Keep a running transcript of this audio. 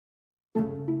My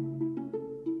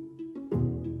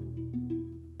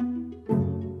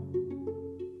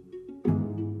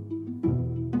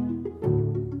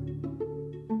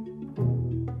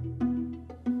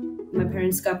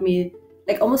parents got me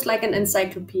almost like an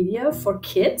encyclopedia for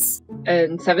kids.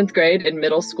 In 7th grade in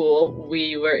middle school,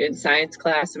 we were in science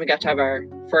class and we got to have our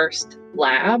first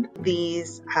lab.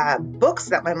 These books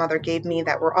that my mother gave me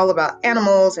that were all about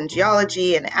animals and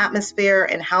geology and atmosphere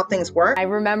and how things work. I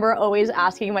remember always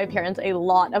asking my parents a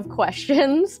lot of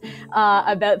questions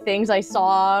about things I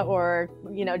saw or,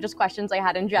 just questions I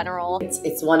had in general.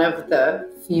 It's one of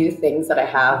the few things that I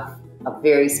have a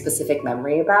very specific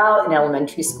memory about in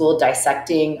elementary school,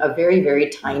 dissecting a very,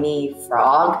 very tiny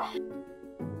frog.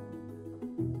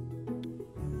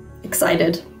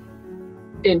 Excited.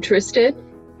 Interested.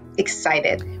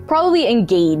 Excited. Probably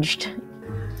engaged.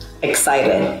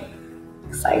 Excited.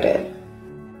 Excited.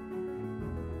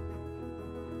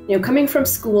 Coming from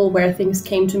school where things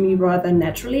came to me rather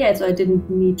naturally, so I didn't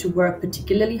need to work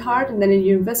particularly hard. And then in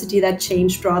university, that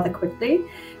changed rather quickly.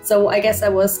 So I guess I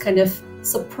was kind of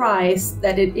surprised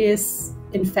that it is,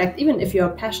 in fact, even if you're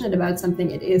passionate about something,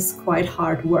 it is quite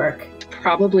hard work.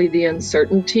 Probably the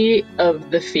uncertainty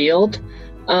of the field.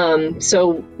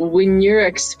 So when you're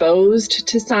exposed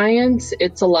to science,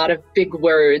 it's a lot of big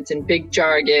words and big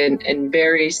jargon and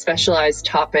very specialized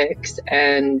topics,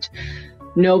 and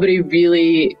nobody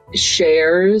really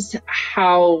shares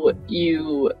how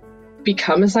you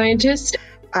become a scientist.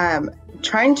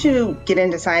 Trying to get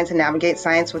into science and navigate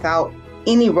science without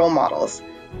any role models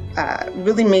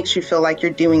really makes you feel like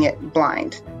you're doing it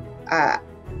blind.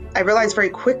 I realized very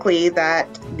quickly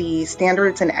that the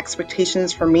standards and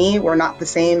expectations for me were not the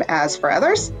same as for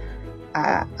others.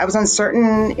 I was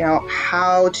uncertain,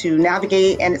 how to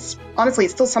navigate, and it's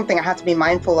still something I have to be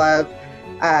mindful of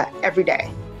every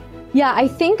day. Yeah, I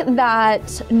think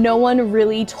that no one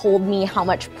really told me how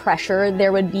much pressure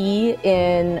there would be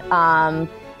in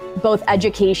both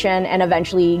education and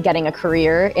eventually getting a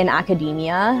career in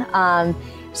academia.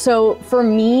 So for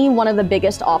me, one of the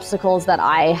biggest obstacles that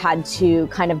I had to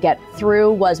kind of get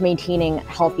through was maintaining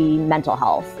healthy mental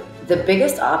health. The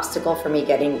biggest obstacle for me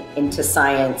getting into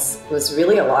science was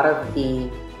really a lot of the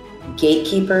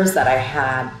gatekeepers that I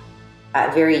had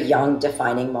at very young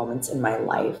defining moments in my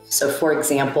life. So for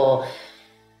example,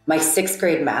 my 6th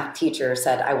grade math teacher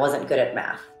said I wasn't good at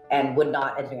math and would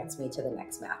not advance me to the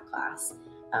next math class.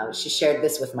 She shared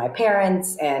this with my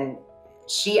parents, and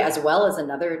she, as well as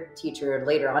another teacher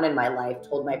later on in my life,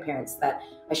 told my parents that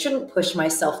I shouldn't push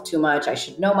myself too much. I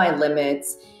should know my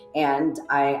limits, and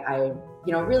I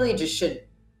really just should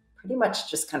pretty much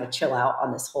just kind of chill out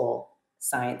on this whole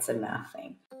science and math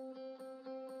thing.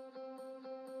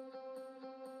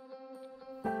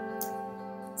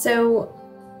 So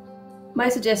my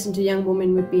suggestion to young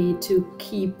women would be to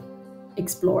keep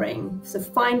exploring. So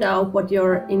find out what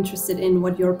you're interested in,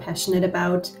 what you're passionate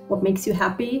about, what makes you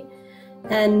happy,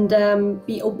 and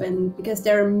be open, because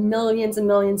there are millions and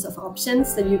millions of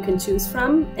options that you can choose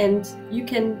from, and you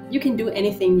can do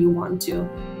anything you want to.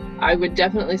 I would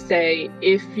definitely say,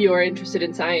 if you're interested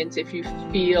in science, if you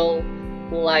feel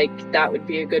like that would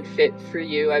be a good fit for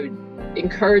you, I would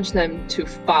encourage them to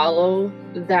follow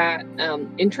that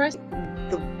interest.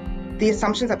 The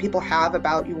assumptions that people have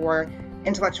about your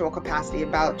intellectual capacity,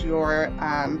 about your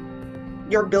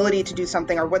ability to do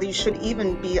something, or whether you should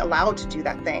even be allowed to do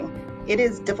that thing, it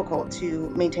is difficult to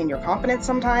maintain your confidence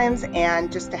sometimes,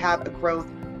 and just to have a growth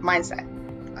mindset.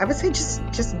 I would say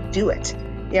just do it.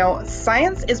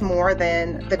 Science is more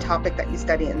than the topic that you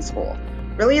study in school.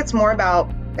 Really, it's more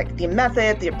about the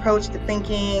method, the approach, the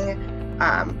thinking,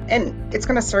 and it's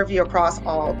going to serve you across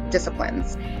all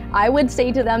disciplines. I would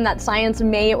say to them that science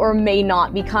may or may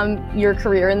not become your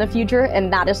career in the future,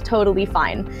 and that is totally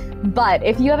fine. But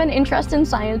if you have an interest in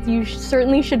science, you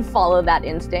certainly should follow that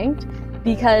instinct,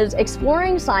 because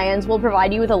exploring science will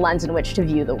provide you with a lens in which to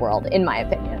view the world, in my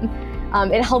opinion.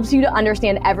 It helps you to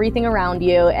understand everything around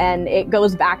you, and it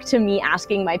goes back to me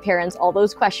asking my parents all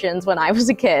those questions when I was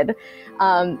a kid.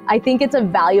 I think it's a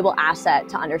valuable asset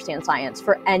to understand science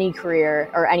for any career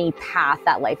or any path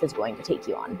that life is going to take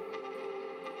you on.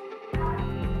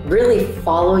 Really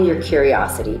follow your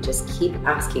curiosity. Just keep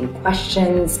asking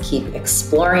questions, keep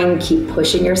exploring, keep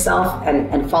pushing yourself,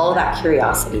 and follow that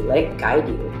curiosity. Let it guide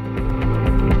you.